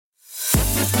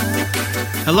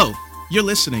Hello, you're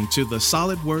listening to the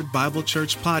Solid Word Bible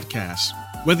Church podcast.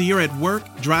 Whether you're at work,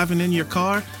 driving in your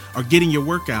car, or getting your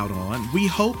workout on, we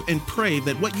hope and pray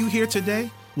that what you hear today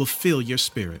will fill your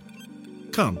spirit.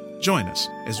 Come, join us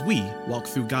as we walk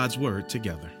through God's Word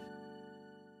together.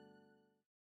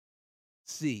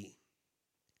 See,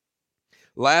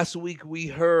 last week we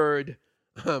heard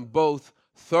both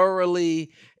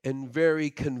thoroughly and very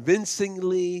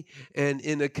convincingly and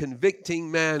in a convicting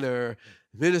manner,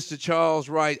 Minister Charles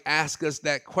Wright asked us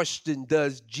that question: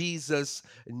 does Jesus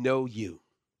know you?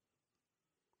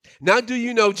 Not do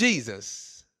you know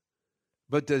Jesus,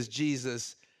 but does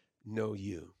Jesus know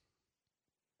you?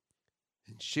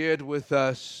 And shared with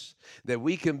us that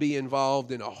we can be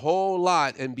involved in a whole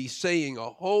lot and be saying a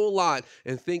whole lot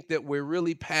and think that we're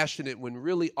really passionate when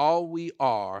really all we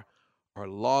are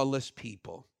lawless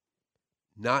people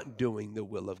not doing the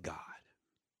will of God.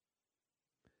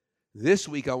 This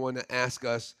week I want to ask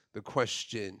us the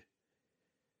question: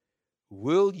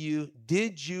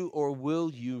 did you or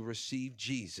will you receive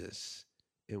Jesus,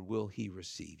 and will he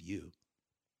receive you?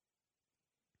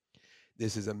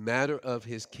 This is a matter of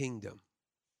his kingdom.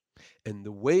 And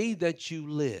the way that you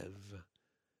live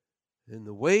and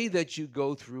the way that you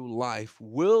go through life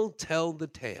will tell the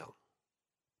tale.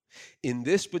 In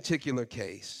this particular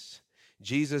case,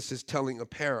 Jesus is telling a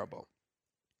parable.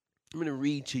 I'm going to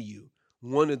read to you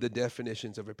one of the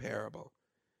definitions of a parable.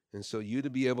 And so you to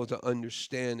be able to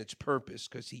understand its purpose,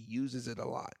 because he uses it a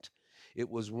lot. It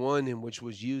was one in which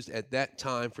was used at that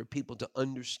time for people to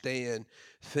understand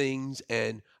things,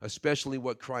 and especially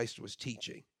what Christ was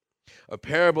teaching. A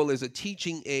parable is a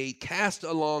teaching aid cast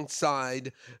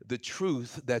alongside the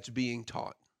truth that's being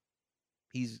taught.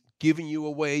 He's giving you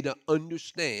a way to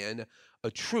understand a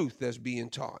truth that's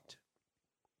being taught.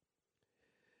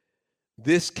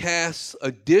 This casts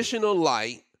additional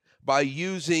light by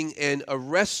using an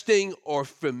arresting or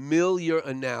familiar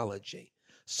analogy,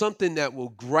 something that will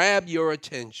grab your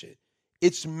attention.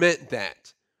 It's meant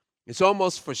that. It's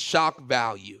almost for shock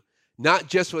value. Not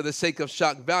just for the sake of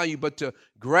shock value, but to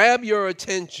grab your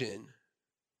attention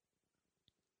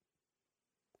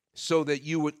so that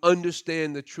you would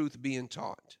understand the truth being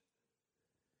taught.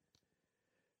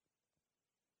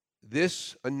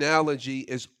 This analogy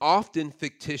is often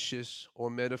fictitious or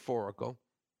metaphorical,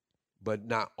 but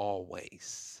not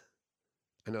always.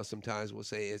 I know sometimes we'll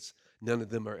say none of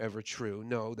them are ever true.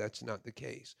 No, that's not the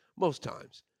case. Most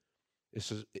times.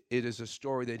 It is a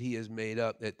story that he has made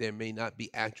up, that there may not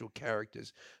be actual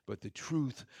characters, but the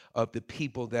truth of the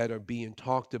people that are being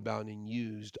talked about and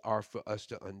used are for us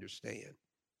to understand.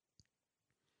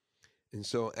 And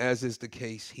so, as is the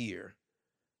case here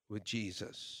with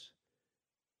Jesus.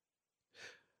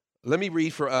 Let me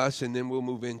read for us, and then we'll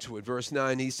move into it. Verse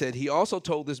 9, he said, He also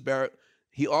told this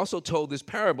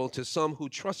parable to some who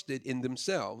trusted in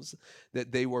themselves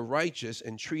that they were righteous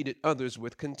and treated others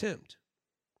with contempt.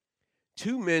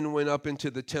 2 men went up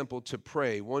into the temple to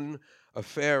pray, one a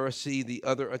Pharisee, the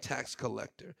other a tax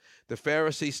collector. The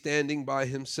Pharisee, standing by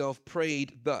himself,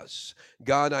 prayed thus: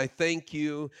 God, I thank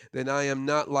you that I am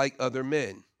not like other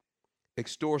men,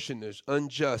 extortioners,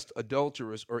 unjust,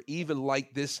 adulterers, or even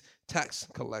like this tax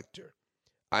collector.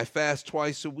 I fast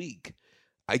twice a week.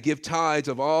 I give tithes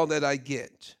of all that I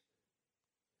get.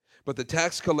 But the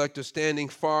tax collector, standing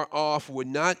far off, would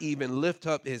not even lift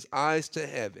up his eyes to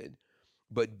heaven,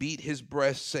 but beat his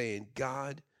breast, saying,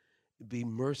 God, be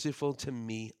merciful to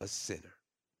me, a sinner.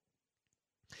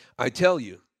 I tell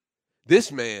you,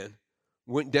 this man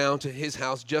went down to his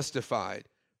house justified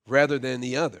rather than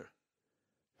the other.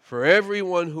 For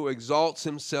everyone who exalts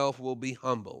himself will be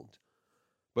humbled,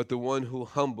 but the one who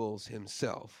humbles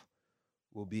himself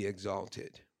will be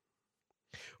exalted.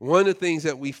 One of the things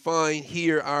that we find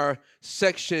here, our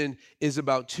section is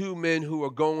about 2 men who are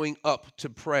going up to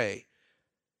pray.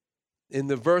 In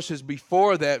the verses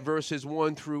before that, verses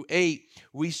 1 through 8,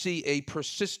 we see a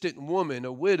persistent woman,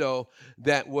 a widow,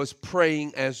 that was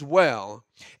praying as well,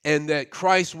 and that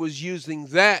Christ was using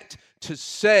that to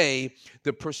say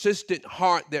the persistent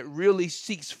heart that really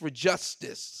seeks for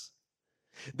justice.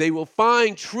 They will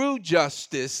find true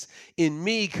justice in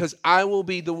me, because I will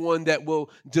be the one that will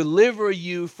deliver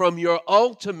you from your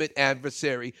ultimate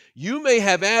adversary. You may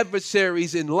have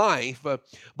adversaries in life,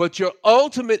 but your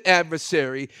ultimate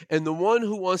adversary, and the one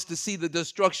who wants to see the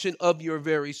destruction of your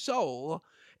very soul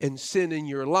and sin in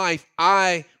your life,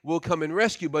 I will come and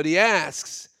rescue. But he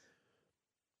asks,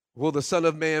 will the Son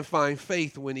of Man find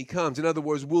faith when he comes? In other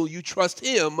words, will you trust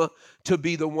him to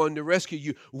be the one to rescue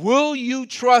you? Will you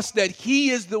trust that he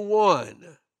is the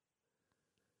one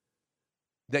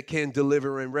that can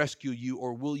deliver and rescue you,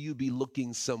 or will you be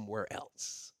looking somewhere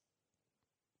else?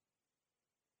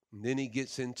 And then he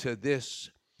gets into this.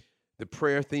 The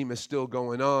prayer theme is still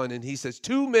going on. And he says,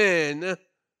 2 men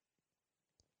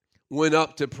went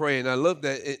up to pray. And I love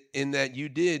that in that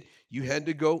you had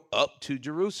to go up to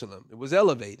Jerusalem. It was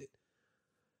elevated.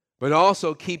 But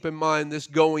also keep in mind this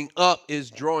going up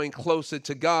is drawing closer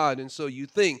to God. And so you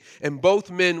think, and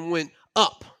both men went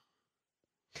up.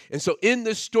 And so in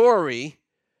this story,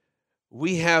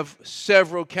 we have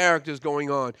several characters going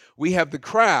on. We have the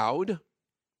crowd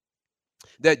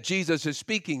that Jesus is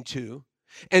speaking to,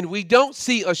 and we don't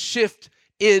see a shift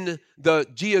in the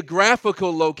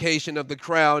geographical location of the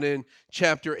crowd in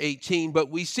chapter 18, but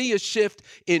we see a shift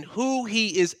in who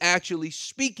he is actually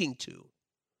speaking to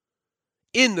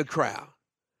in the crowd.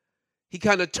 He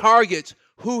kind of targets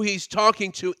who he's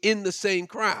talking to in the same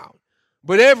crowd,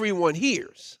 but everyone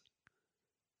hears.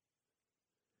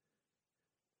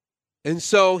 And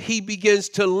so he begins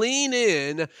to lean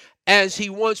in as he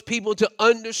wants people to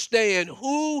understand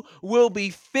who will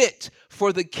be fit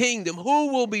for the kingdom,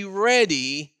 who will be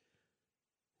ready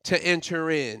to enter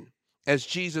in as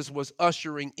Jesus was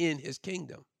ushering in his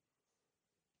kingdom.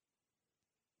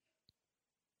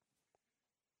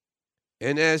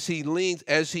 And as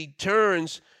he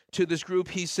turns to this group,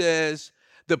 he says,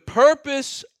 the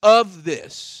purpose of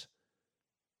this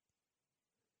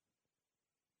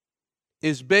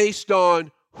is based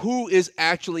on who is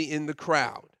actually in the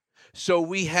crowd. So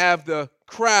we have the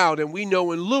crowd, and we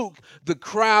know in Luke, the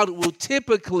crowd will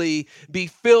typically be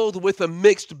filled with a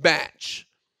mixed batch.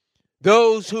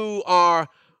 Those who are,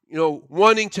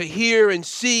 wanting to hear and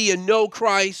see and know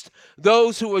Christ,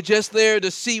 those who are just there to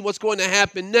see what's going to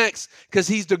happen next because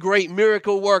he's the great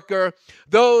miracle worker,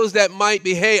 those that might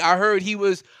be, hey, I heard he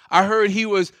was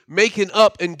making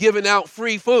up and giving out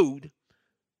free food.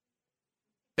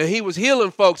 And he was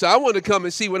healing folks. I want to come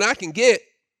and see what I can get.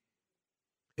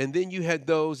 And then you had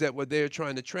those that were there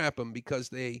trying to trap him because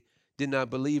they did not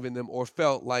believe in them or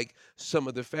felt like some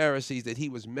of the Pharisees that he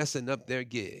was messing up their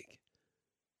gig.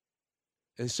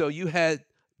 And so you had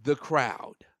the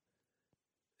crowd,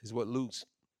 is what Luke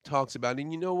talks about.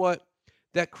 And you know what?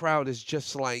 That crowd is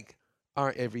just like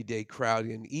our everyday crowd,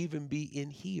 and even be in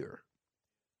here.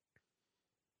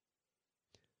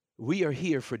 We are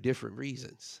here for different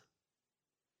reasons.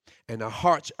 And our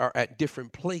hearts are at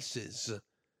different places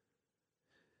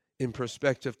in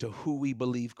perspective to who we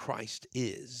believe Christ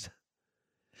is.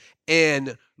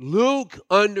 And Luke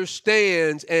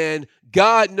understands, and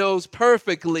God knows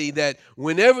perfectly, that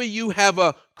whenever you have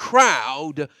a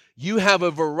crowd, you have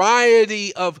a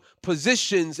variety of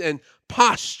positions and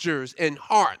postures and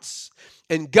hearts.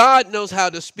 And God knows how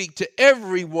to speak to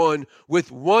everyone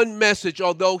with one message,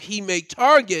 although he may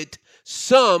target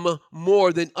some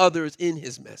more than others in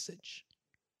his message.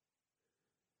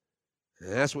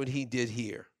 And that's what he did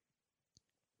here.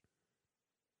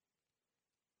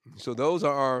 So those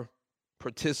are our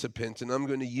participants, and I'm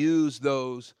going to use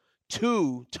those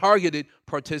 2 targeted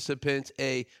participants,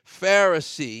 a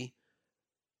Pharisee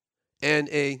and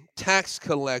a tax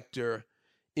collector,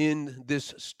 in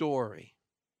this story.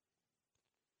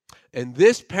 And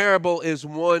this parable is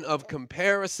one of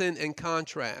comparison and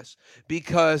contrast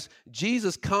because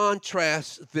Jesus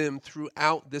contrasts them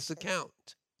throughout this account.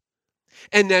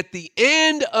 And at the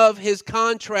end of his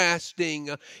contrasting,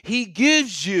 he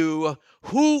gives you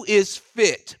who is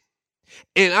fit.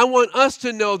 And I want us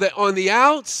to know that on the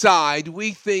outside,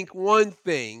 we think one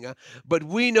thing, but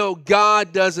we know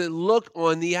God doesn't look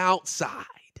on the outside.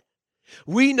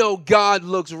 We know God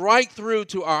looks right through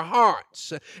to our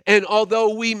hearts. And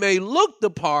although we may look the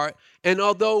part, and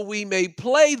although we may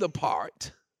play the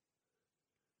part,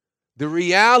 the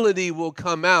reality will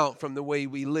come out from the way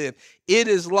we live. It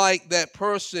is like that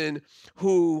person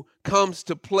who comes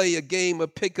to play a game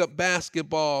of pickup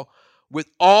basketball with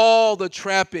all the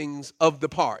trappings of the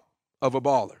part of a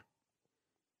baller.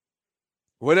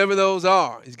 Whatever those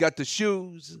are. He's got the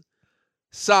shoes,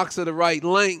 socks of the right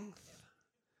length.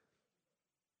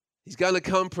 He's got to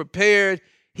come prepared.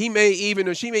 He may even,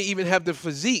 or she may even have the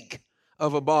physique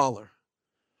of a baller.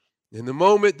 And the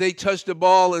moment they touch the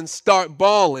ball and start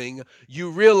balling,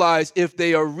 you realize if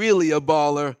they are really a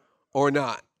baller or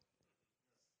not.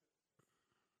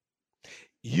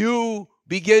 You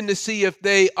begin to see if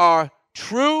they are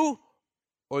true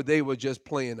or they were just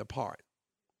playing a part.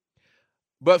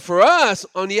 But for us,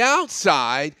 on the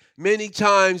outside, many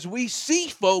times we see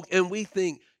folk and we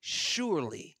think,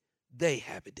 surely they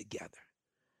have it together.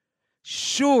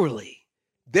 Surely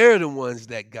they're the ones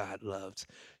that God loves.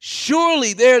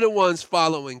 Surely they're the ones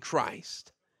following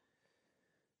Christ.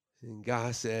 And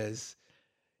God says,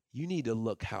 you need to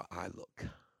look how I look.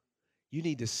 You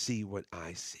need to see what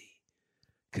I see.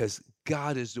 Because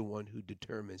God is the one who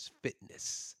determines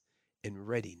fitness. and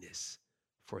readiness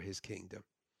for his kingdom.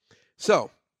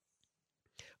 So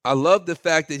I love the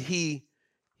fact that he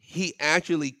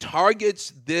actually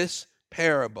targets this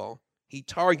parable. He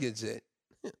targets it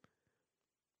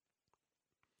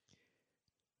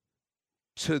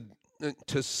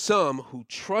to some who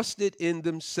trusted in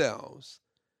themselves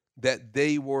that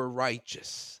they were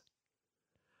righteous.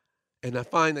 And I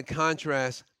find the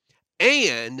contrast.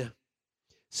 And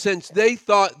since they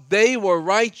thought they were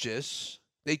righteous,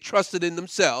 they trusted in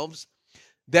themselves,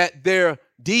 that their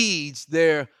deeds,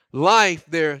 their life,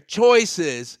 their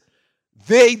choices,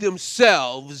 they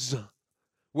themselves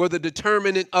were the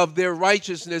determinant of their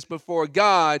righteousness before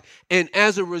God. And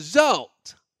as a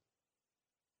result,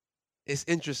 it's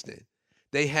interesting,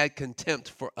 they had contempt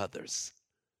for others.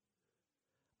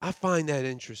 I find that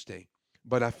interesting,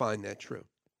 but I find that true.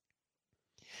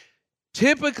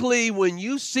 Typically, when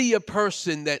you see a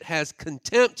person that has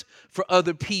contempt for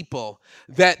other people,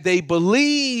 that they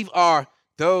believe are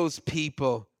those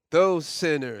people, those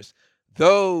sinners,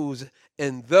 those,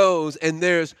 and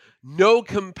there's no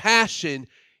compassion,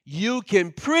 you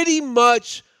can pretty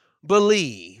much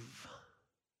believe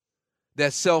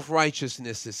that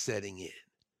self-righteousness is setting in.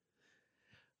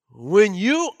 When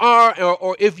you are,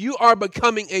 or if you are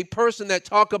becoming a person that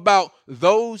talk about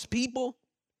those people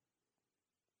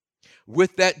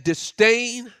with that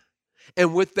disdain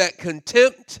and with that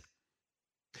contempt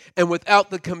and without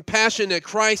the compassion that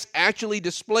Christ actually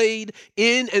displayed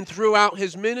in and throughout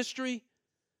his ministry,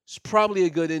 it's probably a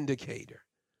good indicator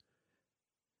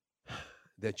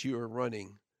that you are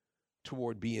running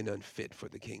toward being unfit for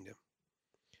the kingdom.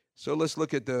 So let's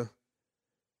look at the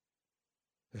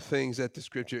things that the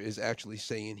scripture is actually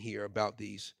saying here about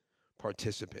these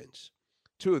participants.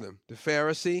 Two of them, the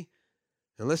Pharisee,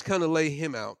 and let's kind of lay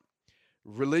him out.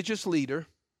 Religious leader,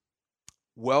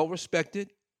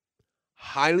 well-respected,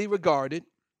 highly regarded,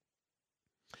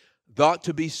 thought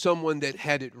to be someone that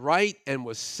had it right and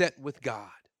was set with God.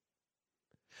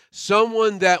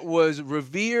 Someone that was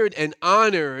revered and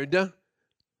honored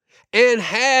and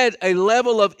had a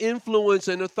level of influence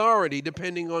and authority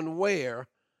depending on where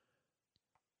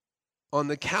on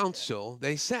the council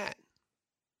they sat.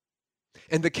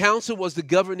 And the council was the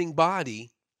governing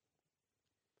body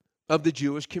of the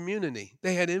Jewish community.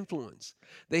 They had influence.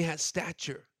 They had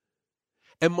stature.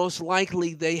 And most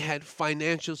likely they had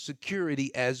financial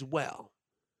security as well,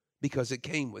 because it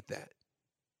came with that.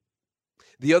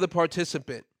 The other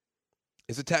participant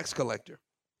is a tax collector.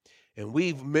 And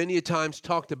we've many times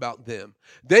talked about them.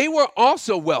 They were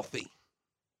also wealthy,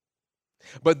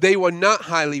 but they were not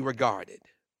highly regarded.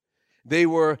 They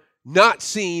were not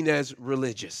seen as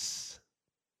religious.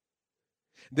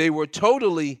 They were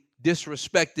totally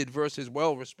disrespected versus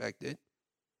well-respected,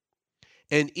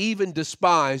 and even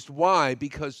despised. Why?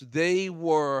 Because they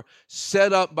were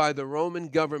set up by the Roman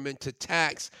government to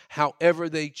tax however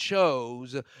they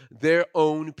chose their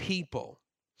own people.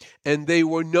 And they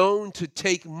were known to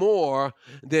take more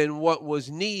than what was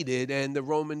needed, and the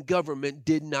Roman government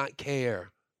did not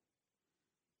care.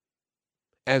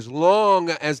 As long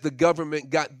as the government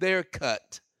got their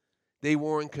cut, they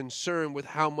weren't concerned with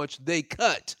how much they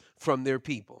cut from their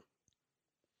people.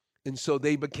 And so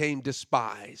they became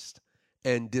despised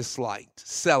and disliked,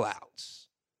 sellouts.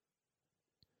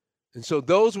 And so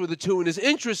those were the two. And it's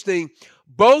interesting,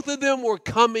 both of them were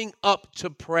coming up to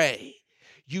pray.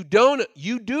 You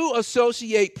do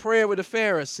associate prayer with a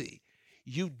Pharisee.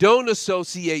 You don't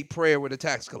associate prayer with a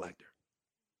tax collector.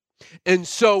 And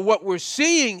so what we're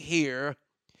seeing here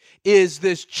is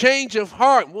this change of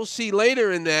heart. We'll see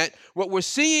later in that. What we're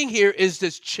seeing here is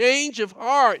this change of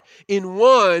heart in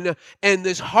one and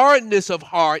this hardness of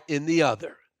heart in the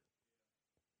other.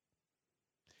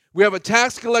 We have a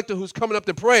tax collector who's coming up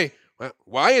to pray.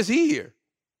 Why is he here?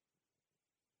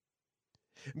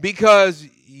 Because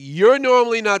you're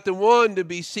normally not the one to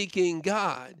be seeking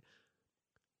God,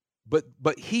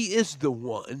 but he is the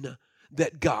one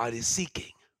that God is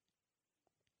seeking.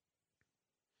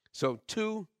 So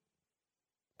two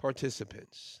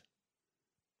participants.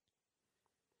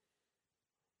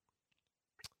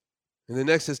 And the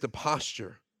next is the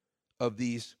posture of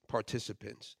these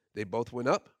participants. They both went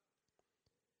up.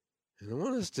 And I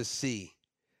want us to see,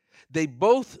 they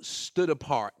both stood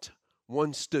apart.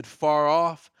 One stood far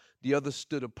off, the other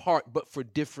stood apart, but for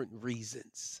different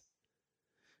reasons.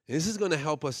 And this is going to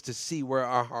help us to see where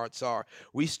our hearts are.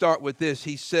 We start with this.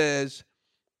 He says,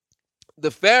 the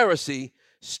Pharisee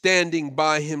standing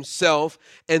by himself,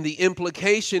 and the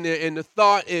implication and the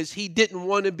thought is he didn't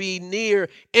want to be near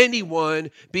anyone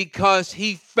because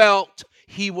he felt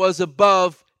he was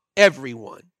above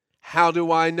everyone. How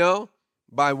do I know?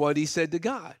 By what he said to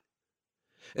God.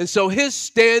 And so his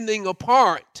standing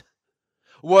apart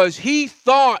was he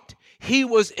thought he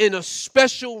was in a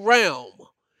special realm.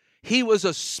 He was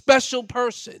a special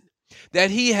person, that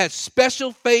he had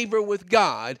special favor with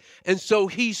God, and so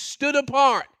he stood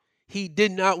apart. He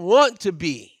did not want to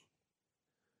be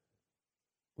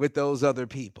with those other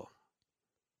people.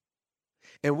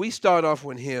 And we start off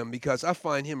with him because I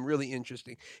find him really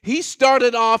interesting. He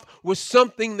started off with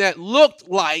something that looked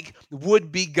like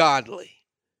would be godly.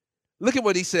 Look at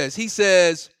what he says. He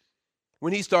says,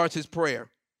 when he starts his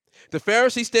prayer, the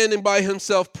Pharisee standing by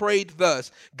himself prayed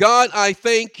thus, God, I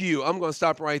thank you. I'm going to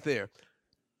stop right there.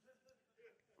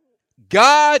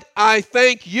 God, I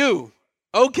thank you.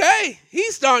 Okay,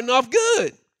 he's starting off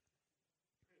good.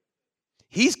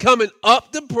 He's coming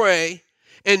up to pray,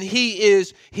 and he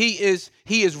is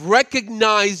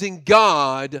recognizing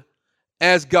God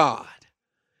as God.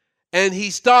 And he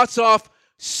starts off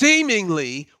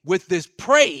seemingly with this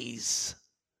praise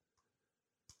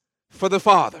for the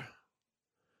Father.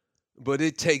 But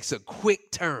it takes a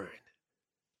quick turn.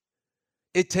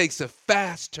 It takes a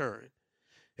fast turn.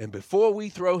 And before we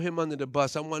throw him under the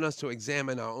bus, I want us to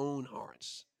examine our own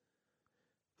hearts.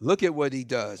 Look at what he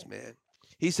does, man.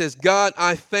 He says, God,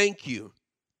 I thank you.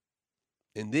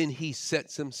 And then he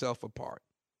sets himself apart.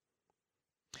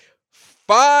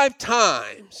 5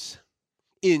 times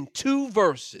in 2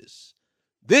 verses,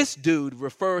 this dude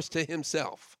refers to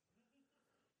himself.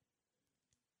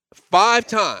 5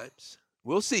 times.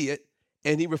 We'll see it.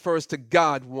 And he refers to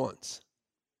God once.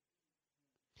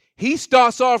 He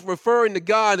starts off referring to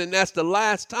God, and that's the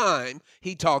last time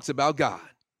he talks about God.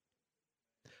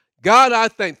 God, I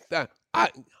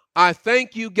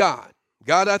thank you, God.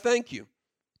 God, I thank you.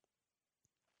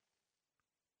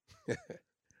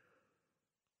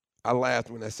 I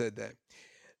laughed when I said that.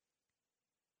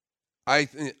 I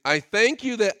thank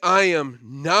you that I am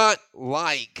not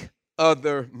like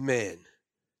other men.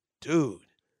 Dude,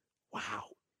 wow.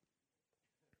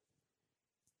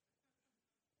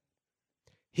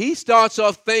 He starts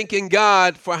off thanking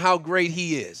God for how great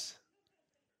he is.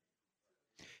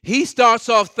 He starts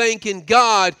off thanking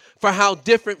God for how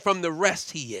different from the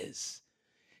rest he is.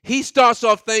 He starts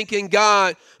off thanking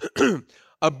God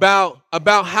about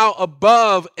how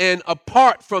above and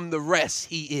apart from the rest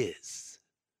he is.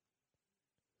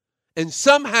 And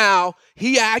somehow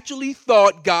he actually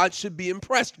thought God should be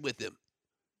impressed with him.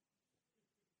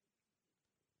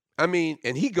 I mean,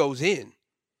 and he goes in.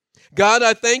 God,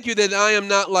 I thank you that I am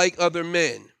not like other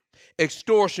men,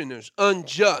 extortioners,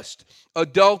 unjust,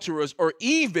 adulterers, or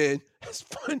even, it's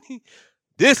funny,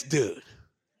 this dude.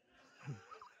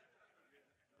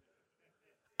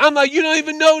 I'm like, you don't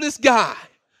even know this guy.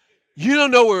 You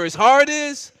don't know where his heart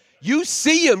is. You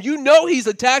see him. You know he's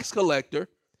a tax collector.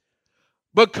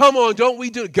 But come on, don't we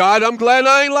do it? God, I'm glad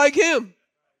I ain't like him.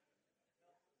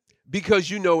 Because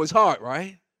you know his heart,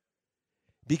 right?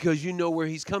 Because you know where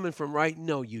he's coming from, right?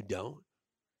 No, you don't.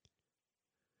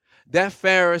 That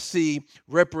Pharisee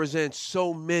represents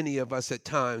so many of us at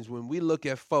times when we look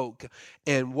at folk,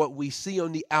 and what we see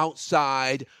on the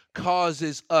outside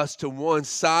causes us to, one,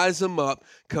 size them up,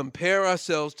 compare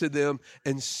ourselves to them,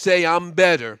 and say, I'm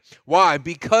better. Why?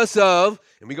 Because of,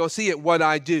 and we're going to see it, what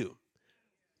I do.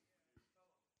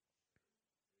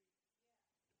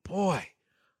 Boy,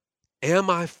 am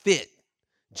I fit?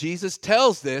 Jesus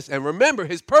tells this, and remember,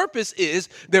 his purpose is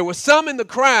there were some in the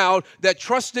crowd that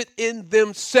trusted in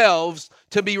themselves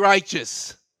to be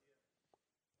righteous.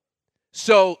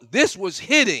 So this was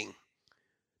hitting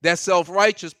that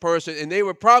self-righteous person, and they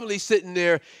were probably sitting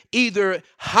there either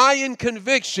high in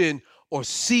conviction or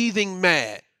seething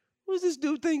mad. Who does this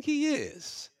dude think he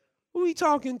is? Who he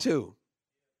talking to?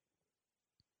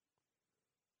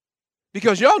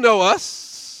 Because y'all know us.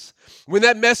 When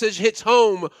that message hits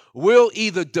home, we'll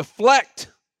either deflect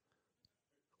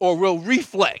or we'll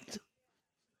reflect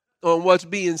on what's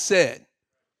being said.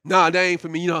 Nah, that ain't for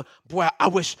me. You know, boy, I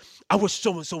wish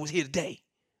so-and-so was here today.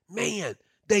 Man,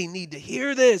 they need to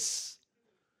hear this.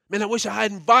 Man, I wish I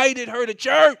had invited her to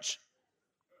church.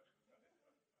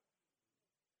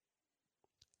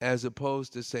 As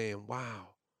opposed to saying, wow,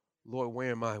 Lord,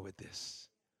 where am I with this?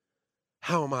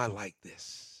 How am I like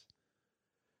this?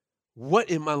 What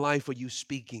in my life are you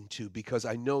speaking to? Because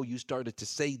I know you started to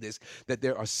say this, that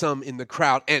there are some in the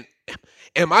crowd. And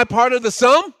am I part of the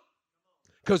some?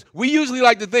 Because we usually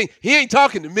like to think, he ain't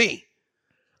talking to me.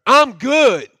 I'm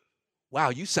good.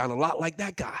 Wow, you sound a lot like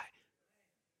that guy.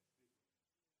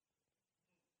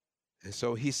 And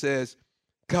so he says,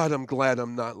 God, I'm glad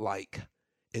I'm not like.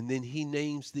 And then he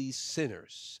names these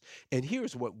sinners. And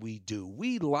here's what we do.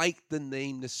 We like to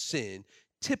name the sin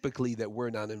typically that we're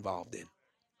not involved in.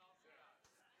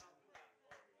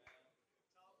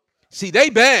 See, they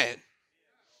bad.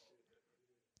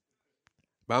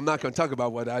 But I'm not going to talk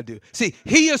about what I do. See,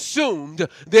 he assumed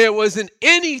there wasn't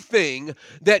anything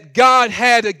that God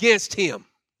had against him.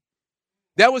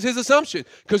 That was his assumption.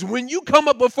 Because when you come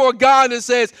up before God and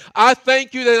says, I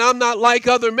thank you that I'm not like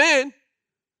other men,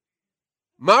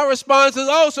 my response is,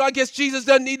 oh, so I guess Jesus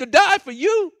doesn't need to die for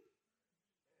you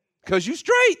because you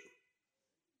straight.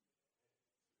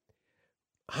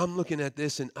 I'm looking at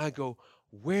this and I go,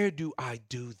 where do I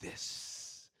do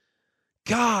this?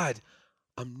 God,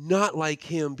 I'm not like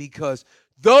him because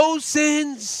those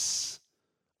sins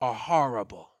are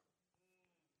horrible.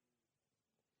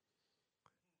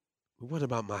 But what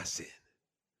about my sin?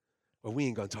 Well, we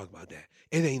ain't going to talk about that.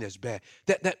 It ain't as bad.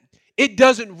 That it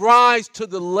doesn't rise to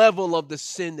the level of the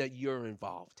sin that you're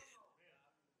involved in.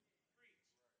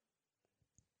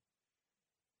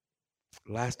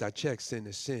 Last I checked, sin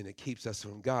is sin. It keeps us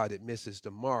from God. It misses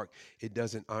the mark. It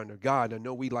doesn't honor God. I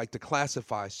know we like to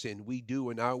classify sin. We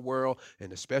do in our world,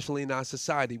 and especially in our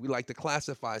society, we like to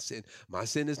classify sin. My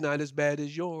sin is not as bad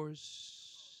as yours.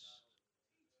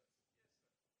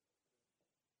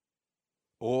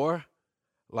 Or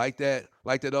like that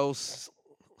old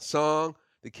song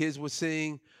the kids would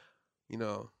sing, you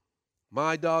know,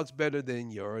 my dog's better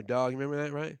than your dog. Remember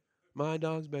that, right? My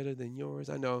dog's better than yours.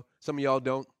 I know some of y'all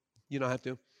don't. You don't have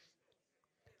to.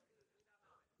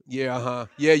 Yeah,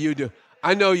 Yeah, you do.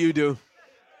 I know you do.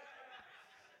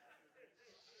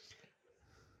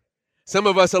 Some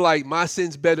of us are like, my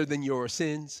sin's better than your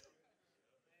sins.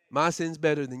 My sin's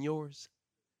better than yours.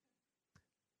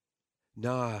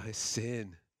 Nah, it's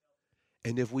sin.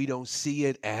 And if we don't see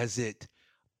it as it,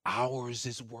 ours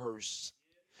is worse.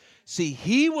 See,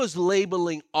 he was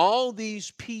labeling all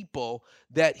these people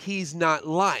that he's not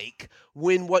like,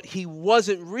 when what he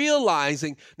wasn't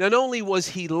realizing, not only was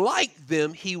he like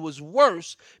them, he was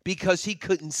worse because he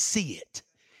couldn't see it.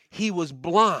 He was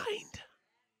blind.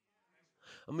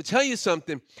 I'm going to tell you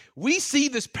something. We see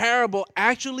this parable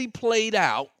actually played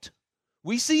out.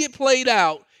 We see it played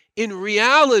out in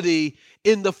reality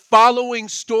in the following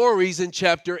stories in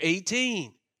chapter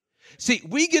 18. See,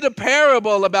 we get a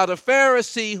parable about a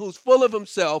Pharisee who's full of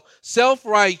himself,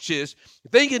 self-righteous,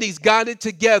 thinking he's got it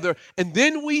together. And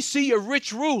then we see a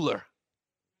rich ruler,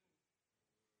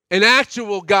 an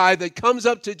actual guy that comes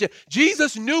up to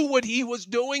Jesus. Knew what he was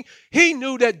doing. He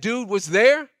knew that dude was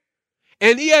there.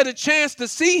 And he had a chance to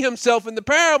see himself in the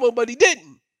parable, but he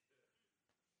didn't.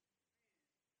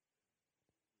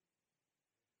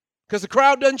 Because the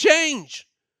crowd doesn't change.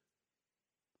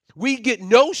 We get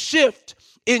no shift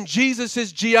in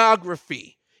Jesus'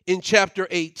 geography in chapter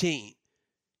 18.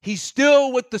 He's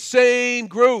still with the same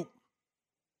group.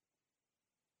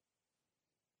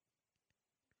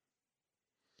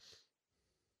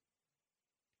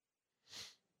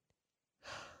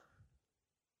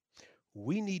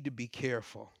 We need to be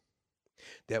careful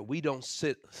that we don't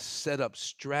set up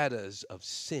stratas of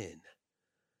sin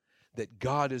that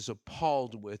God is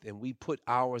appalled with, and we put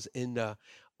ours in the,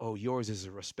 oh, yours is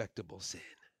a respectable sin.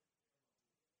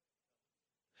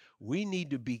 We need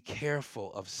to be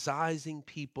careful of sizing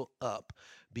people up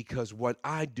because what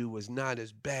I do is not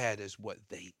as bad as what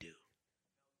they do.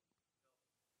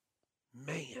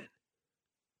 Man.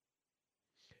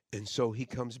 And so he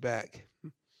comes back.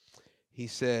 He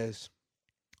says,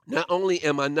 not only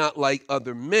am I not like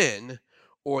other men,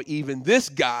 or even this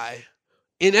guy,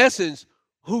 in essence,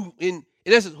 who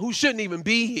shouldn't even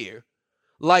be here,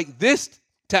 like this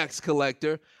tax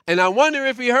collector. And I wonder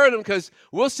if he heard him, because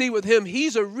we'll see with him,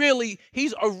 he's already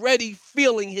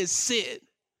feeling his sin.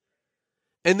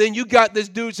 And then you got this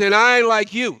dude saying, I ain't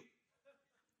like you.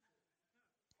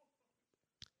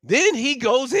 Then he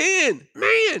goes in.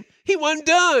 Man, he wasn't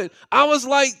done. I was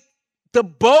like, the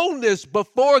boldness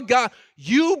before God.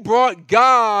 You brought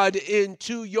God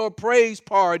into your praise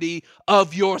party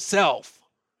of yourself.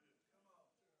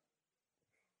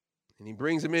 And he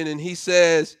brings him in and he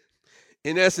says,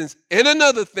 in essence, and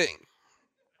another thing.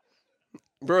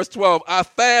 Verse 12, I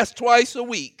fast twice a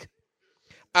week.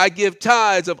 I give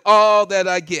tithes of all that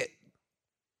I get.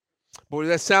 Boy, does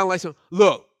that sound like some?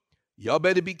 Look, y'all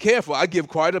better be careful. I give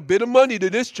quite a bit of money to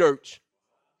this church.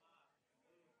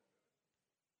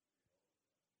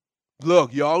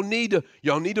 Look, y'all need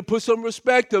to put some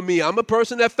respect on me. I'm a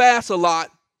person that fasts a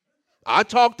lot. I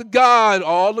talk to God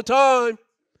all the time.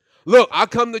 Look, I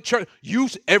come to church.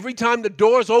 Every time the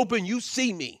doors open, you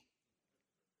see me.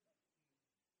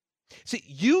 See,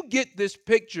 you get this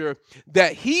picture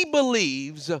that he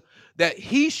believes that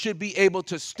he should be able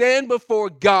to stand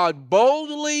before God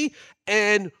boldly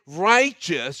and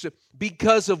righteous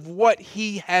because of what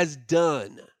he has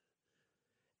done.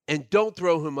 And don't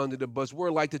throw him under the bus.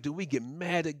 We're like to do. We get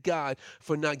mad at God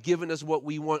for not giving us what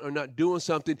we want or not doing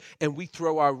something, and we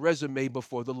throw our resume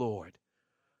before the Lord.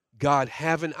 God,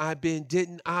 haven't I been?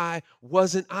 Didn't I?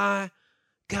 Wasn't I?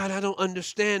 God, I don't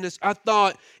understand this. I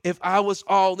thought if I was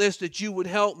all this that you would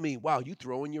help me. Wow, you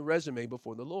throwing your resume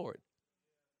before the Lord.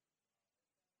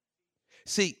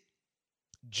 See,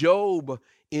 Job,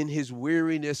 in his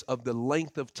weariness of the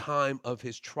length of time of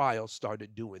his trial,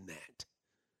 started doing that.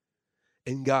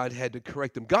 And God had to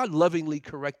correct him. God lovingly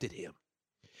corrected him.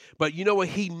 But you know what?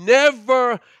 He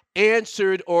never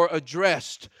answered or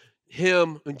addressed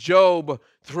him, Job,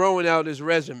 throwing out his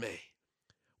resume.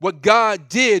 What God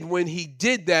did when he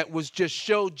did that was just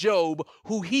show Job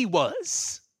who he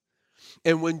was.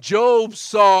 And when Job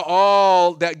saw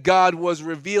all that God was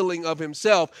revealing of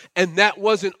himself, and that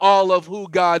wasn't all of who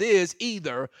God is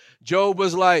either, Job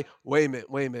was like, wait a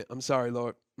minute. I'm sorry,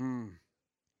 Lord.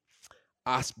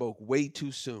 I spoke way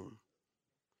too soon.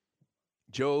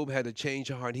 Job had a change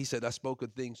of heart. He said, I spoke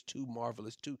of things too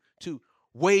marvelous,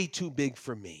 way too big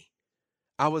for me.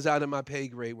 I was out of my pay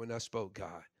grade when I spoke,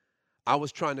 God. I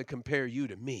was trying to compare you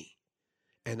to me,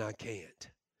 and I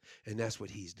can't. And that's what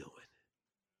he's doing.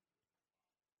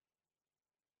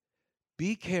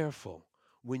 Be careful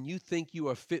when you think you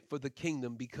are fit for the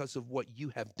kingdom because of what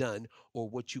you have done or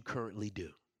what you currently do.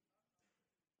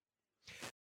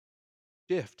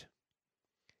 Shift.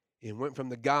 It went from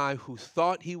the guy who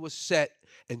thought he was set,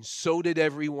 and so did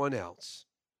everyone else,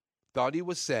 thought he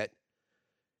was set,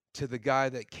 to the guy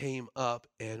that came up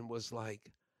and was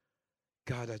like,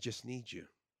 God, I just need you.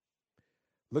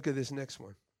 Look at this next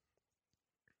one.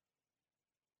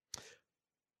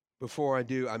 Before I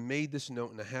do, I made this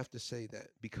note, and I have to say that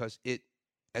because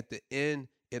at the end,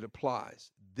 it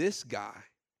applies. This guy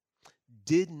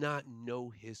did not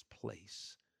know his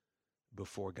place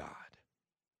before God.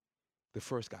 The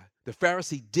first guy. The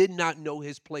Pharisee did not know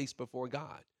his place before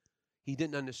God. He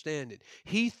didn't understand it.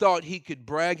 He thought he could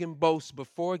brag and boast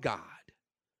before God.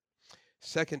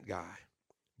 Second guy,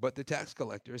 but the tax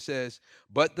collector. It says,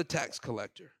 but the tax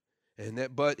collector. And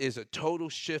that but is a total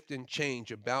shift and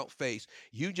change about face.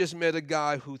 You just met a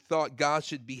guy who thought God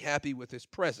should be happy with his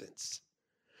presence.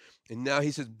 And now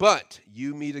he says, but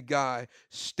you meet a guy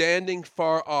standing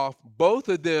far off, both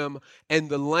of them, and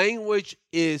the language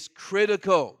is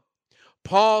critical.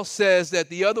 Paul says that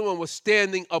the other one was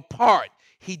standing apart.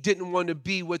 He didn't want to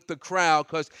be with the crowd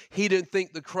because he didn't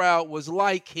think the crowd was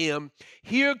like him.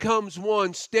 Here comes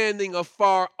one standing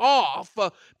afar off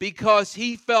because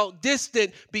he felt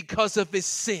distant because of his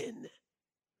sin.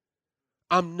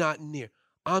 I'm not near.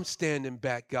 I'm standing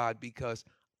back, God, because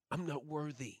I'm not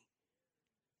worthy.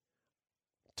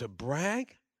 To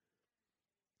brag,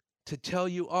 to tell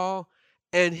you all,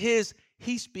 and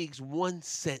he speaks one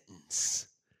sentence.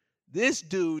 This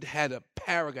dude had a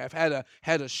paragraph,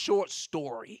 had a short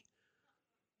story.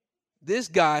 This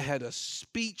guy had a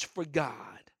speech for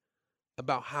God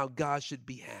about how God should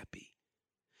be happy.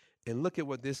 And look at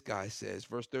what this guy says,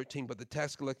 verse 13, but the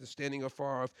tax collector standing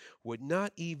afar off would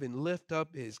not even lift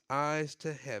up his eyes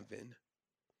to heaven,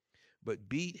 but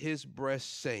beat his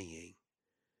breast, saying,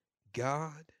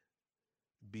 God,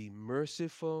 be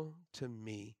merciful to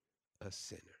me, a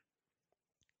sinner.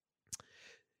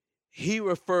 He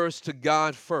refers to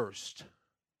God first.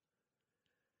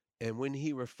 And when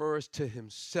he refers to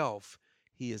himself,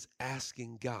 he is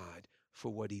asking God for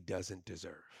what he doesn't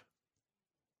deserve.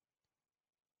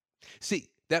 See,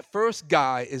 that first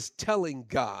guy is telling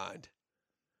God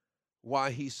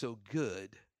why he's so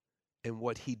good and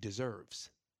what he deserves.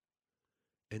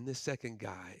 And this second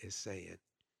guy is saying,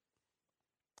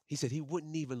 he said he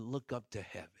wouldn't even look up to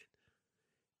heaven.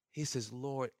 He says,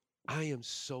 Lord, I am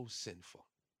so sinful.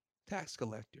 Tax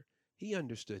collector, he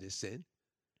understood his sin.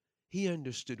 He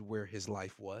understood where his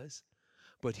life was,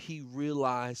 but he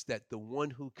realized that the one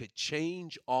who could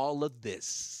change all of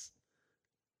this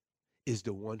is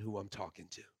the one who I'm talking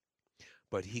to.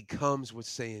 But he comes with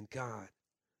saying, God,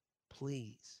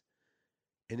 please.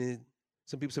 And then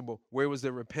some people say, well, where was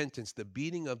the repentance? The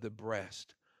beating of the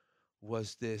breast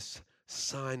was this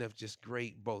sign of just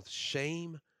great both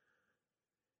shame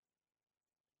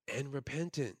and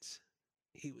repentance.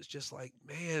 He was just like,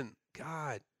 man,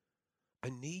 God, I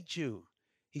need you.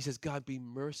 He says, God, be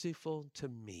merciful to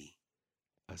me,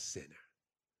 a sinner.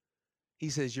 He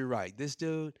says, you're right. This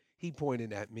dude, he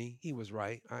pointed at me. He was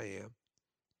right. I am.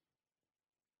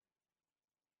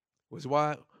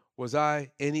 Was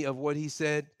I any of what he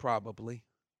said? Probably.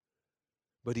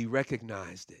 But he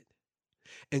recognized it.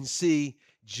 And see,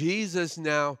 Jesus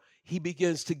now, he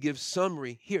begins to give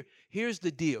summary. here's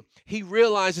the deal. He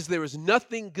realizes there is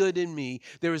nothing good in me.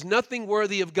 There is nothing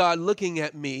worthy of God looking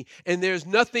at me. And there's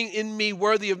nothing in me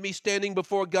worthy of me standing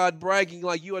before God bragging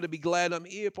like, you ought to be glad I'm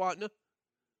here, partner.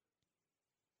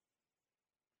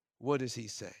 What does he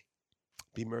say?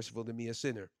 Be merciful to me, a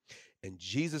sinner. And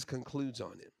Jesus concludes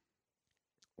on it.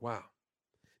 Wow.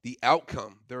 The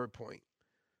outcome, third point,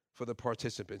 for the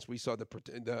participants. We saw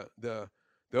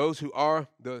those who are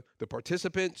the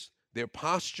participants, their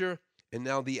posture, and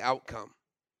now the outcome.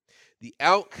 The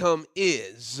outcome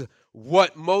is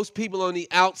what most people on the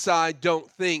outside don't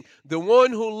think. The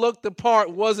one who looked the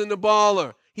part wasn't a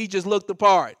baller. He just looked the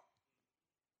part.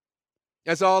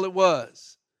 That's all it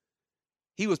was.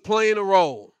 He was playing a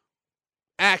role,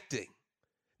 acting.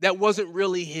 That wasn't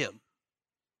really him.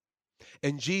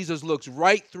 And Jesus looks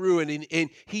right through it, and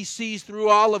he sees through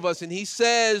all of us, and he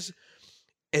says,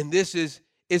 and this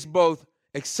is both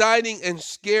exciting and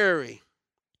scary.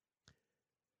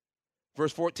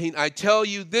 Verse 14, I tell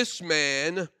you, this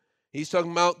man, he's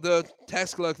talking about the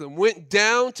tax collector, went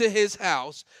down to his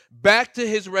house, back to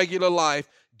his regular life,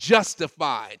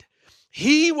 justified.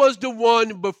 He was the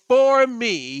one before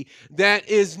me that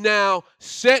is now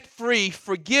set free,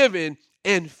 forgiven,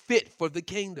 and fit for the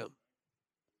kingdom.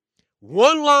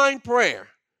 One line prayer,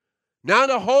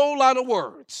 not a whole lot of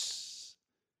words.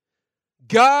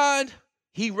 God,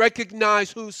 he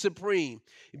recognized who's supreme.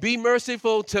 Be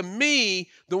merciful to me,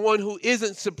 the one who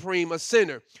isn't supreme, a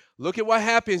sinner. Look at what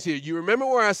happens here. You remember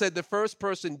where I said the first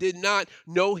person did not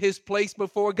know his place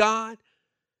before God?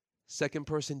 Second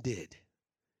person did.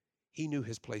 He knew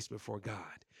his place before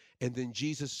God. And then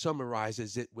Jesus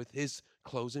summarizes it with his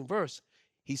closing verse.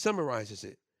 He summarizes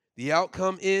it. The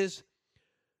outcome is,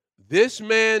 this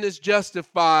man is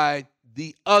justified,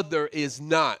 the other is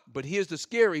not. But here's the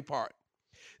scary part.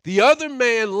 The other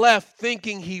man left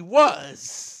thinking he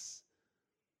was,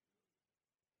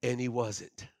 and he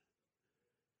wasn't.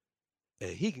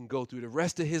 And he can go through the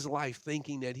rest of his life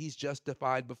thinking that he's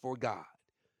justified before God.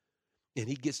 And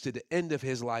he gets to the end of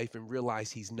his life and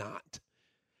realizes he's not.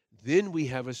 Then we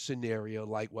have a scenario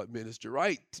like what Minister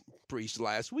Wright preached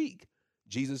last week.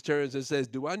 Jesus turns and says,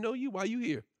 do I know you? Why are you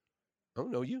here? I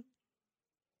don't know you.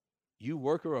 You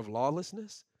worker of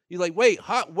lawlessness? He's like,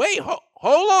 hold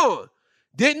on.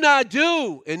 Didn't I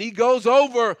do? And he goes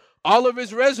over all of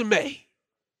his resume.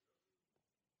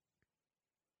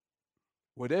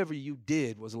 Whatever you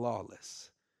did was lawless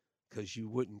because you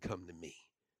wouldn't come to me.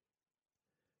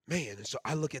 Man, and so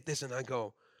I look at this and I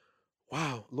go,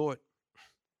 wow, Lord.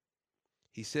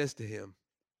 He says to him,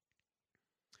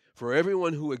 for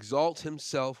everyone who exalts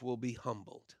himself will be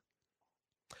humbled.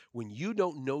 When you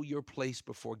don't know your place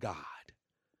before God,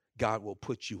 God will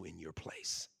put you in your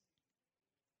place.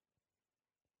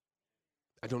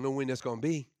 I don't know when that's going to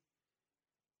be.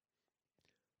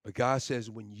 But God says,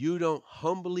 when you don't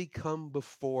humbly come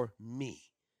before me,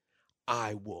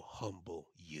 I will humble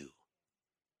you.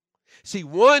 See,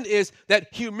 one is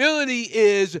that humility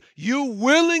is you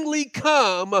willingly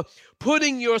come,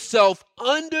 putting yourself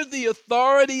under the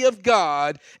authority of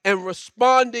God and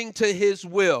responding to his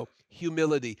will.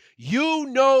 Humility. You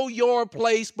know your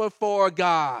place before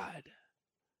God.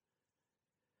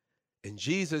 And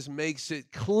Jesus makes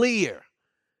it clear.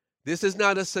 This is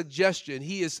not a suggestion.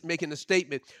 He is making a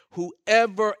statement.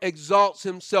 Whoever exalts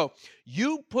himself,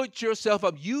 you put yourself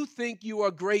up. You think you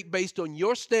are great based on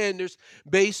your standards,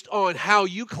 based on how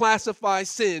you classify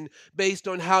sin, based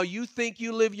on how you think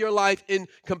you live your life in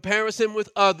comparison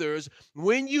with others.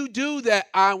 When you do that,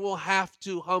 I will have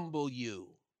to humble you.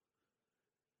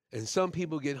 And some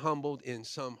people get humbled in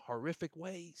some horrific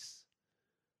ways.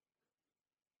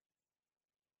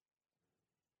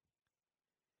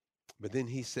 But then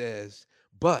he says,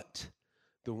 but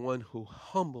the one who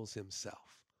humbles himself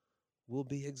will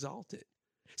be exalted.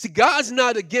 See, God's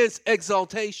not against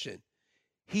exaltation.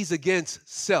 He's against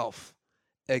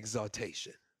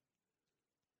self-exaltation.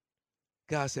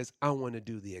 God says, I want to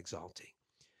do the exalting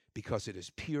because it is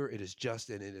pure, it is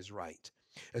just, and it is right.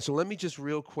 And so let me just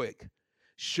real quick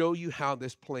show you how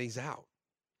this plays out.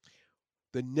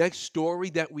 The next story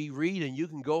that we read, and you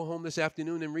can go home this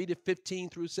afternoon and read it 15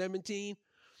 through 17,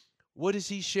 what does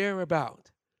he share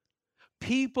about?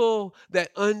 People that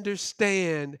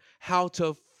understand how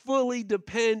to fully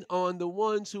depend on the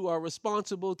ones who are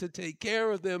responsible to take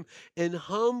care of them and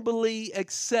humbly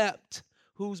accept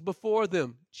who's before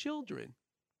them, children.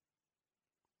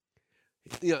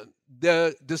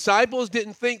 The disciples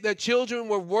didn't think that children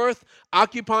were worth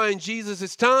occupying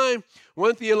Jesus' time.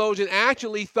 One theologian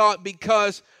actually thought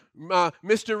because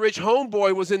Mr. Rich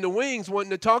Homeboy was in the wings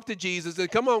wanting to talk to Jesus.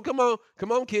 And come on,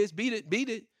 kids, beat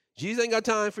it. Jesus ain't got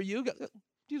time for you.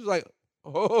 Jesus was like,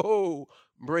 Oh,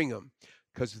 bring them.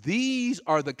 Because these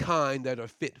are the kind that are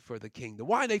fit for the kingdom.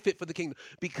 Why are they fit for the kingdom?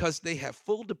 Because they have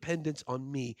full dependence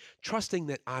on me, trusting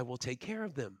that I will take care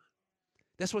of them.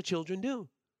 That's what children do.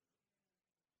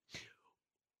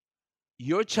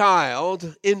 Your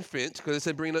child, infant, because it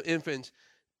said bring up infants,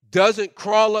 doesn't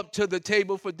crawl up to the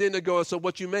table for dinner going, so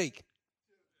what you make?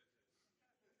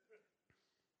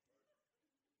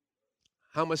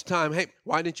 How much time? Hey,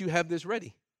 why didn't you have this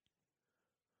ready?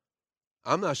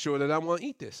 I'm not sure that I want to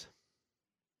eat this.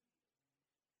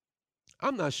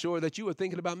 I'm not sure that you were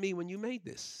thinking about me when you made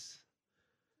this.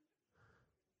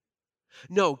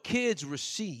 No, kids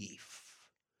receive.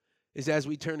 It's as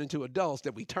we turn into adults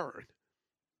that we turn.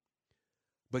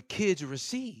 But kids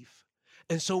receive.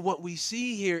 And so what we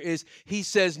see here is he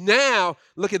says, now,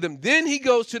 look at them. Then he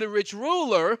goes to the rich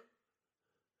ruler.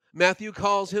 Matthew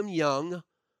calls him young.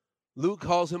 Luke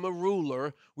calls him a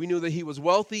ruler. We knew that he was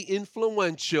wealthy,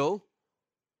 influential,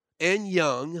 and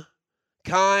young,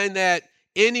 kind that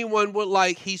anyone would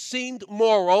like. He seemed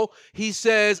moral. He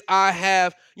says, I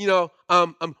have,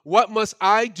 what must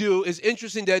I do? It's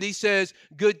interesting that he says,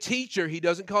 good teacher. He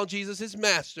doesn't call Jesus his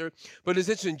master, but it's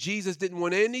interesting. Jesus didn't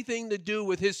want anything to do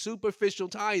with his superficial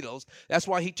titles. That's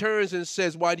why he turns and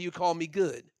says, why do you call me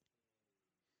good?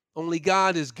 Only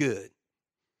God is good.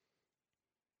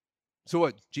 So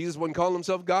what? Jesus wouldn't call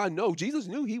himself God? No, Jesus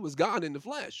knew he was God in the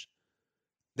flesh.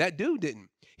 That dude didn't.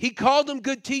 He called him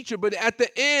good teacher, but at the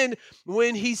end,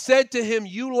 when he said to him,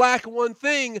 you lack one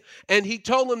thing, and he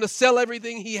told him to sell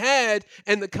everything he had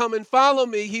and to come and follow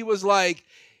me, he was like,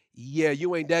 yeah,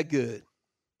 you ain't that good.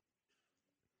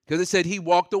 Because it said he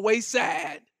walked away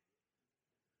sad.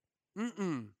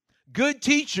 Good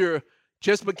teacher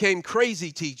just became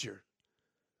crazy teacher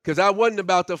because I wasn't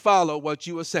about to follow what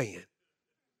you were saying.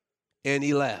 And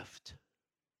he left.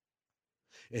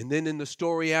 And then in the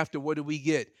story after, what do we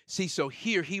get? See, so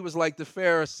here he was like the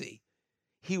Pharisee.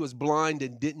 He was blind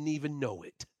and didn't even know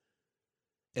it.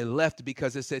 And left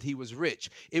because it said he was rich.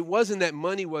 It wasn't that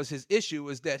money was his issue, it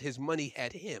was that his money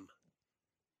had him.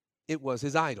 It was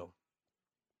his idol.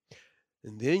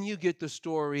 And then you get the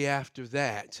story after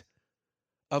that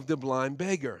of the blind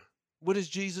beggar. What is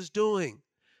Jesus doing?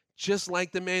 Just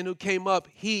like the man who came up,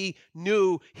 he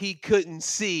knew he couldn't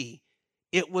see.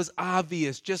 It was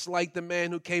obvious, just like the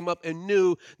man who came up and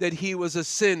knew that he was a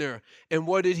sinner. And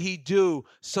what did he do?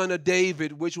 Son of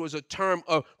David, which was a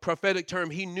prophetic term.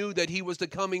 He knew that he was the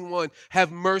coming one.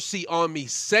 Have mercy on me.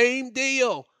 Same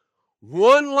deal.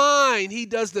 One line. He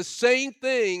does the same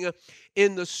thing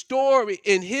in the story,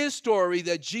 in his story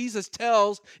that Jesus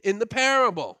tells in the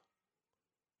parable.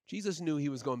 Jesus knew he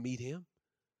was going to meet him.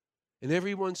 And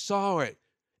everyone saw it.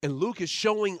 And Luke is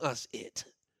showing us it.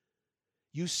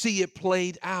 You see it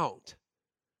played out.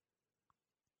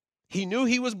 He knew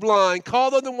he was blind,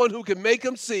 called on the one who could make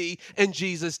him see, and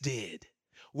Jesus did.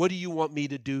 What do you want me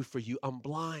to do for you? I'm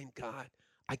blind, God.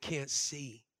 I can't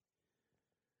see.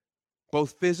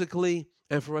 Both physically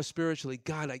and for us spiritually.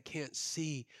 God, I can't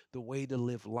see the way to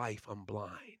live life. I'm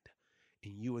blind.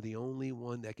 And you are the only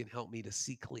one that can help me to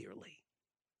see clearly.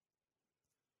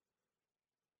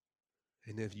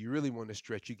 And if you really want to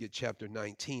stretch, you get chapter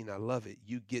 19. I love it.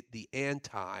 You get the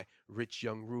anti-rich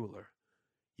young ruler.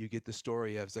 You get the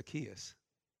story of Zacchaeus.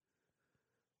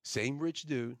 Same rich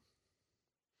dude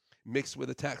mixed with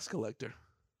a tax collector.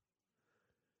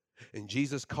 And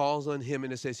Jesus calls on him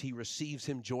and it says he receives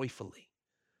him joyfully.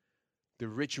 The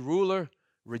rich ruler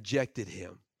rejected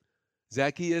him.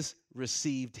 Zacchaeus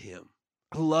received him.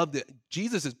 I love that.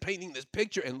 Jesus is painting this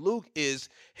picture and Luke is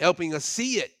helping us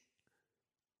see it.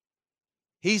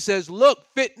 He says, look,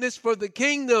 fitness for the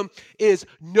kingdom is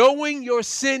knowing your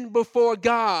sin before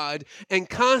God and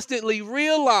constantly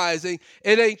realizing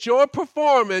it ain't your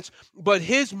performance, but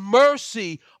his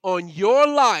mercy on your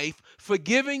life,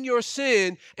 forgiving your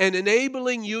sin and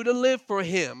enabling you to live for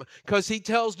him. Because he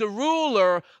tells the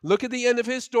ruler, look at the end of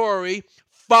his story,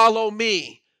 follow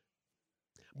me.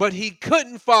 But he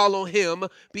couldn't follow him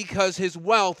because his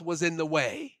wealth was in the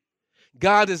way.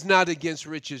 God is not against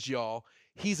riches, y'all.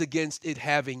 He's against it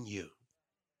having you.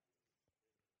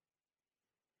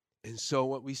 And so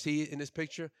what we see in this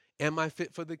picture, am I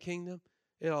fit for the kingdom?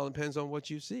 It all depends on what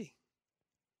you see.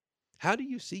 How do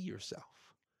you see yourself?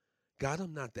 God,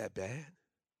 I'm not that bad.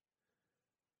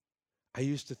 I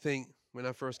used to think when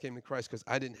I first came to Christ, because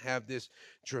I didn't have this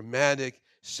dramatic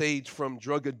saved from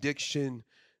drug addiction,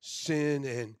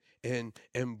 sin,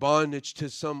 and bondage to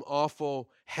some awful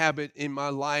habit in my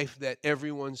life that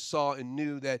everyone saw and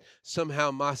knew that somehow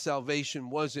my salvation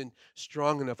wasn't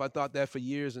strong enough. I thought that for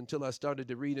years until I started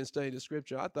to read and study the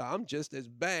scripture. I thought I'm just as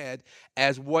bad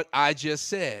as what I just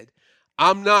said.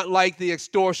 I'm not like the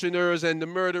extortioners and the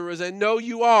murderers. And no,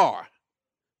 you are.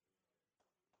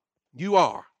 You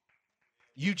are.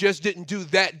 You just didn't do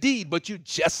that deed, but you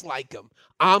just like them.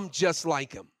 I'm just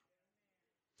like them.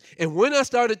 And when I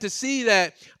started to see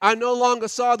that, I no longer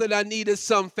saw that I needed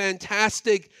some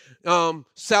fantastic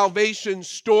salvation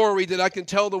story that I can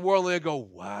tell the world and they go,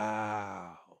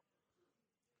 wow.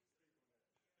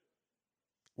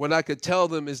 What I could tell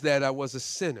them is that I was a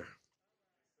sinner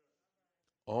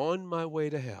on my way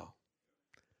to hell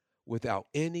without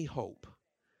any hope.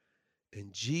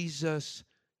 And Jesus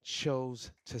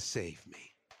chose to save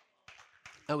me.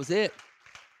 That was it.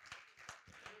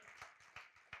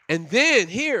 And then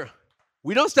here,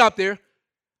 we don't stop there.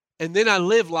 And then I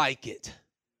live like it.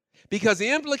 Because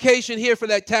the implication here for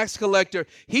that tax collector,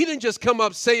 he didn't just come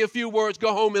up, say a few words,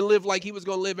 go home and live like he was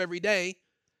going to live every day.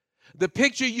 The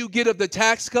picture you get of the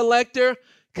tax collector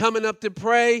coming up to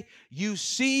pray, you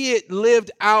see it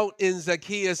lived out in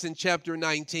Zacchaeus in chapter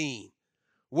 19.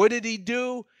 What did he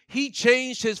do? He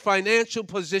changed his financial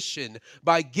position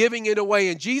by giving it away.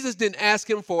 And Jesus didn't ask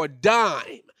him for a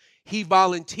dime. He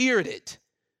volunteered it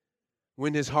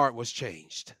when his heart was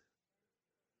changed.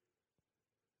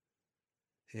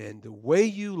 And the way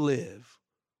you live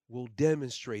will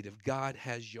demonstrate if God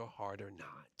has your heart or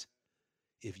not,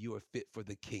 if you are fit for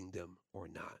the kingdom or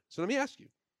not. So let me ask you,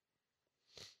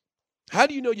 how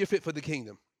do you know you're fit for the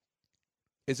kingdom?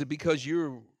 Is it because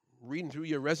you're reading through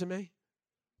your resume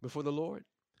before the Lord,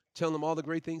 telling him all the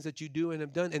great things that you do and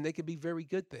have done, and they could be very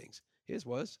good things? His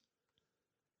was.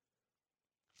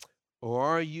 Or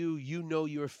are you know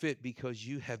you're fit because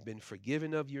you have been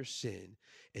forgiven of your sin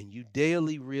and you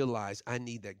daily realize I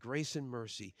need that grace and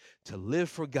mercy to live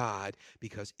for God,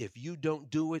 because if you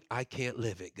don't do it, I can't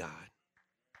live it, God.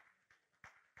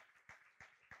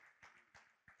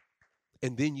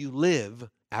 And then you live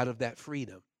out of that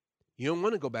freedom. You don't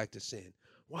want to go back to sin.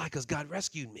 Why? Because God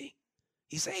rescued me.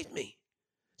 He saved me.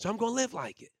 So I'm going to live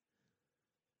like it.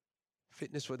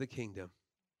 Fitness for the kingdom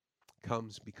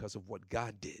comes because of what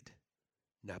God did,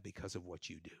 not because of what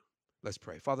you do. Let's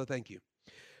pray. Father, thank you.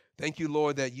 Thank you,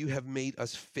 Lord, that you have made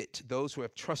us fit, those who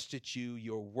have trusted you,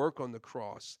 your work on the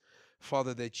cross.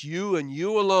 Father, that you and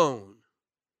you alone,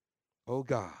 oh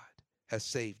God, has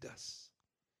saved us.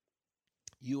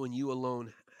 You and you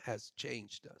alone has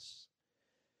changed us.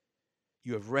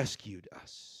 You have rescued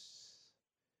us.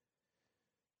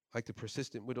 Like the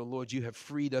persistent widow, Lord, you have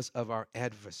freed us of our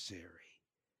adversary.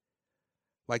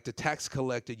 Like the tax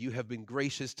collector, you have been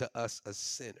gracious to us, a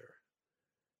sinner.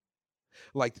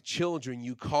 Like the children,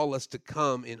 you call us to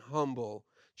come in humble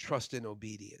trust and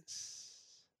obedience.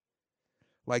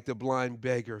 Like the blind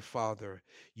beggar, Father,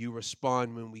 you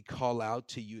respond when we call out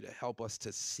to you to help us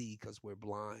to see because we're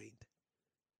blind.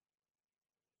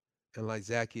 And like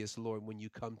Zacchaeus, Lord, when you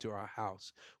come to our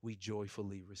house, we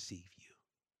joyfully receive you.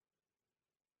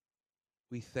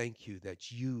 We thank you that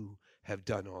you have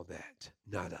done all that,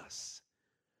 not us.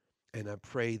 And I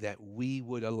pray that we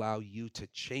would allow you to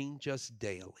change us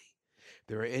daily. If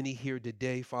there are any here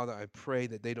today, Father, I pray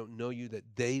that they don't know you,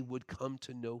 that they would come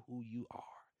to know who you are.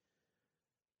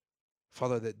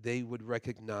 Father, that they would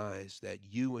recognize that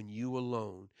you and you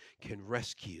alone can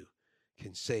rescue,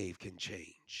 can save, can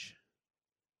change.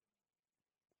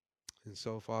 And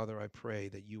so, Father, I pray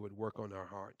that you would work on our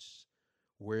hearts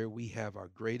where we have our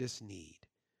greatest need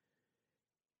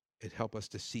and help us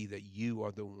to see that you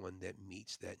are the one that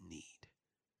meets that need.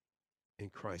 In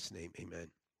Christ's name,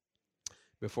 amen.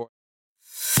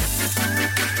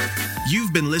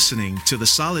 You've been listening to the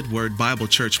Solid Word Bible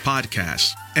Church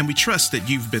podcast, and we trust that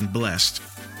you've been blessed.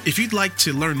 If you'd like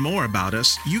to learn more about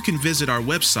us, you can visit our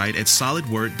website at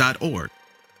solidword.org.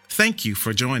 Thank you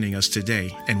for joining us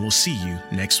today, and we'll see you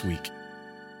next week.